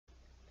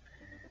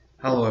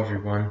Hello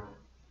everyone,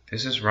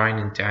 this is Ryan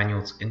and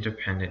Daniel's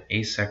independent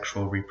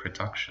asexual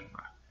reproduction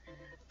lab.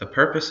 The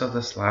purpose of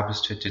this lab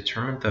is to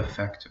determine the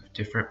effect of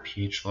different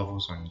pH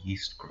levels on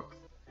yeast growth.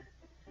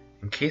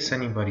 In case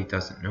anybody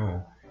doesn't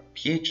know,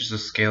 pH is a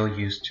scale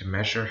used to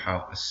measure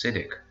how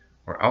acidic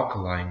or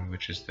alkaline,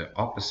 which is the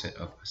opposite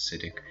of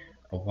acidic,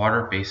 a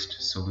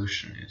water-based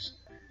solution is.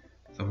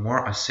 The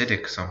more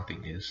acidic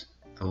something is,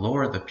 the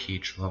lower the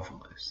pH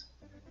level is.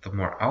 The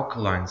more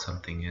alkaline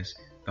something is,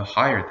 the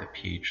higher the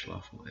pH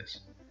level is.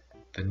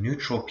 The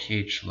neutral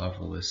pH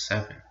level is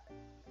 7.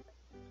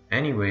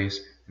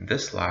 Anyways, in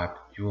this lab,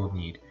 you will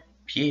need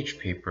pH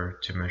paper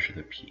to measure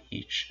the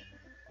pH,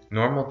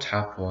 normal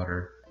tap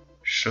water,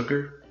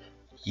 sugar,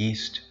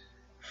 yeast,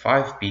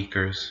 5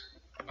 beakers,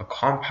 a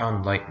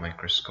compound light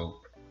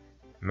microscope,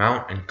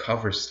 mount and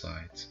cover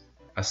slides,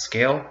 a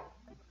scale,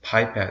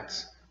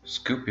 pipettes,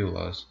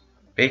 scupulas,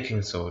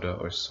 baking soda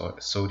or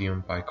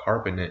sodium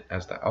bicarbonate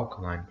as the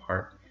alkaline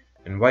part,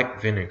 and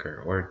white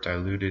vinegar or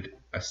diluted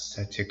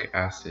acetic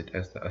acid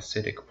as the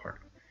acidic part.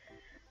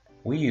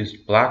 We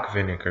used black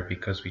vinegar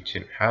because we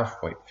didn't have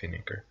white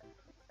vinegar.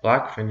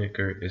 Black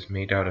vinegar is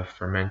made out of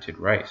fermented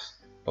rice,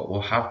 but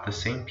will have the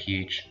same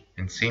pH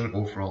and same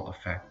overall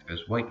effect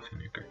as white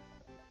vinegar.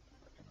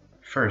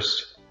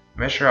 First,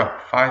 measure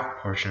out 5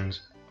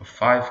 portions of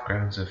 5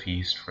 grams of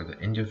yeast for the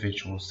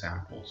individual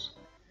samples.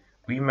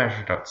 We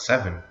measured out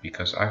 7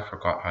 because I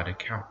forgot how to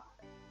count.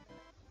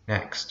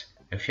 Next,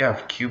 if you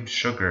have cubed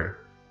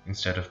sugar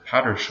instead of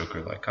powdered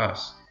sugar like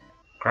us,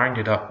 grind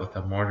it up with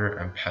a mortar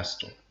and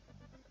pestle.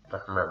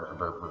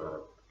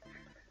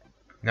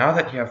 Now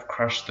that you have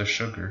crushed the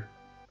sugar,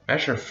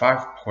 measure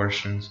 5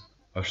 portions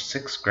of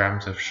 6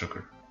 grams of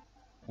sugar.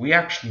 We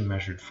actually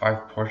measured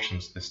 5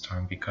 portions this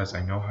time because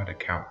I know how to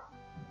count.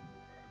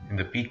 In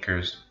the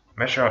beakers,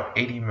 measure out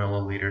 80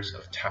 milliliters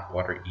of tap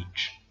water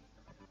each.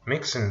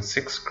 Mix in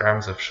 6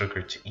 grams of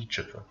sugar to each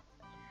of them.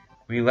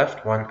 We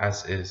left one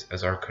as is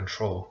as our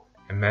control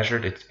and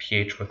measured its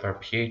pH with our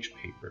pH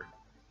paper.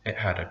 It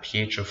had a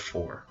pH of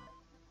 4.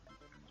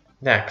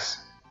 Next,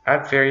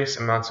 add various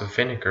amounts of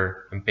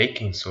vinegar and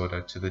baking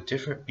soda to the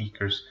different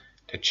beakers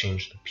to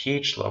change the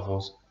pH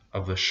levels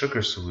of the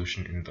sugar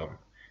solution in them,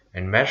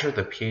 and measure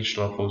the pH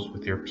levels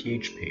with your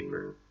pH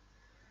paper.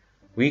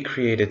 We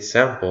created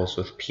samples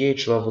with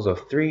pH levels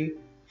of 3,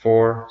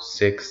 4,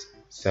 6,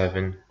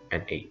 7,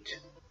 and 8.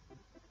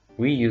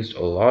 We used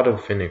a lot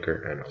of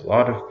vinegar and a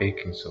lot of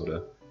baking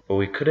soda, but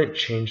we couldn't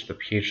change the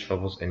pH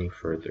levels any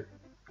further.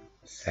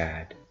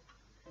 Sad.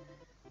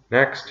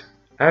 Next,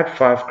 add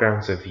 5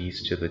 grams of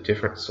yeast to the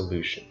different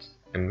solutions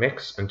and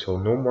mix until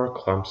no more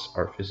clumps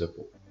are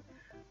visible.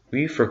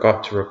 We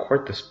forgot to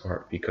record this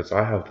part because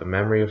I have the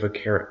memory of a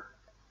carrot.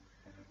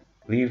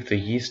 Leave the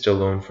yeast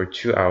alone for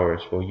 2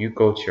 hours while you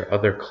go to your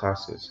other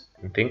classes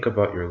and think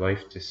about your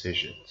life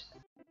decisions.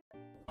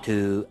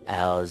 2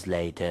 hours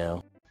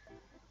later.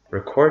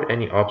 Record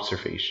any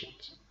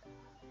observations.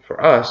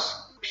 For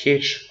us,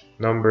 pH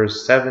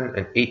numbers 7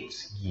 and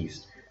 8's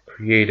yeast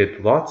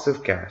created lots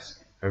of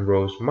gas and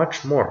rose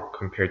much more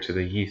compared to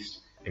the yeast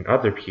in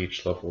other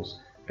pH levels,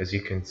 as you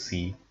can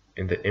see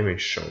in the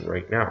image shown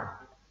right now.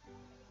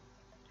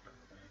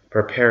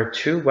 Prepare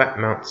 2 wet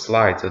mount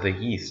slides of the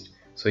yeast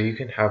so you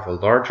can have a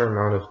larger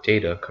amount of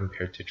data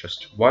compared to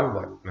just one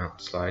wet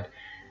mount slide,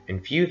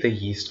 and view the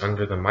yeast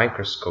under the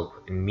microscope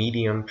in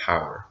medium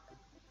power.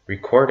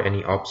 Record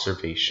any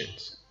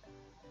observations.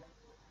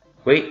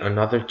 Wait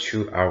another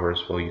 2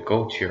 hours while you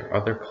go to your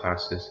other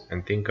classes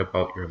and think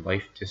about your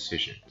life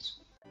decisions.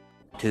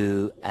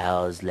 2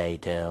 hours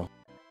later.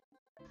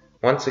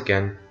 Once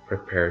again,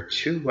 prepare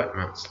 2 wet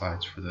mount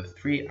slides for the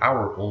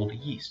 3-hour-old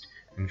yeast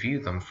and view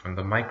them from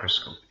the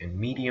microscope in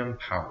medium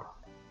power.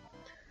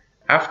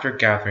 After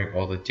gathering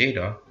all the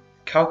data,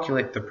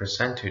 calculate the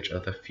percentage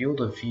of the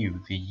field of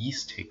view the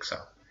yeast takes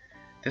up.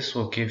 This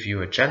will give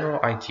you a general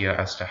idea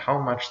as to how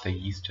much the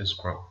yeast has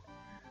grown.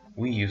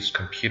 We used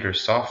computer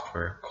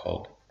software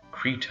called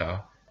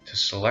Krita to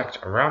select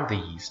around the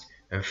yeast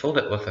and filled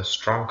it with a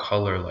strong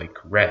color like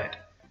red.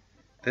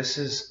 This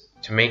is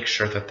to make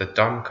sure that the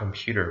dumb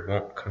computer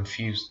won't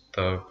confuse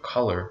the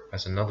color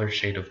as another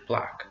shade of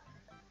black.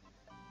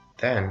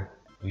 Then,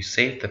 we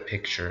saved the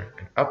picture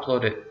and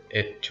uploaded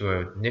it to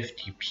a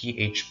nifty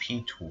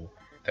PHP tool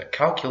that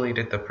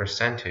calculated the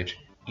percentage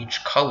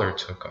each color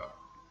took up.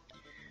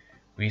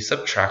 We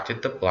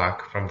subtracted the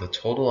black from the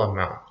total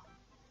amount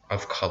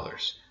of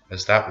colors,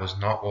 as that was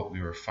not what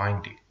we were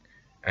finding,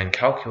 and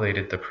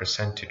calculated the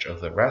percentage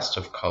of the rest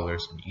of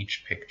colors in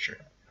each picture,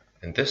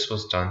 and this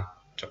was done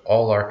to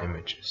all our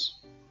images.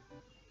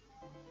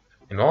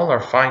 In all our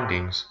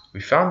findings,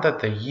 we found that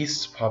the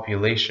yeast's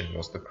population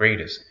was the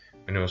greatest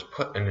when it was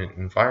put in an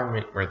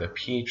environment where the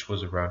pH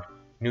was around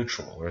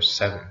neutral or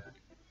 7.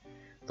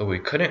 Though we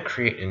couldn't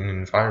create an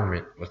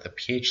environment with a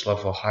pH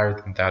level higher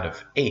than that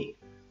of 8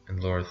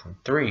 and lower than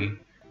 3,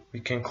 we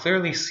can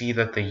clearly see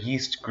that the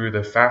yeast grew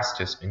the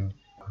fastest in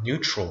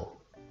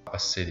neutral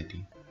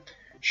acidity,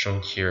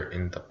 shown here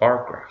in the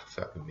bar graph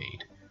that we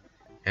made.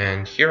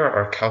 And here are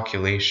our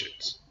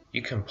calculations.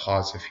 You can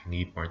pause if you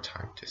need more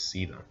time to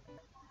see them.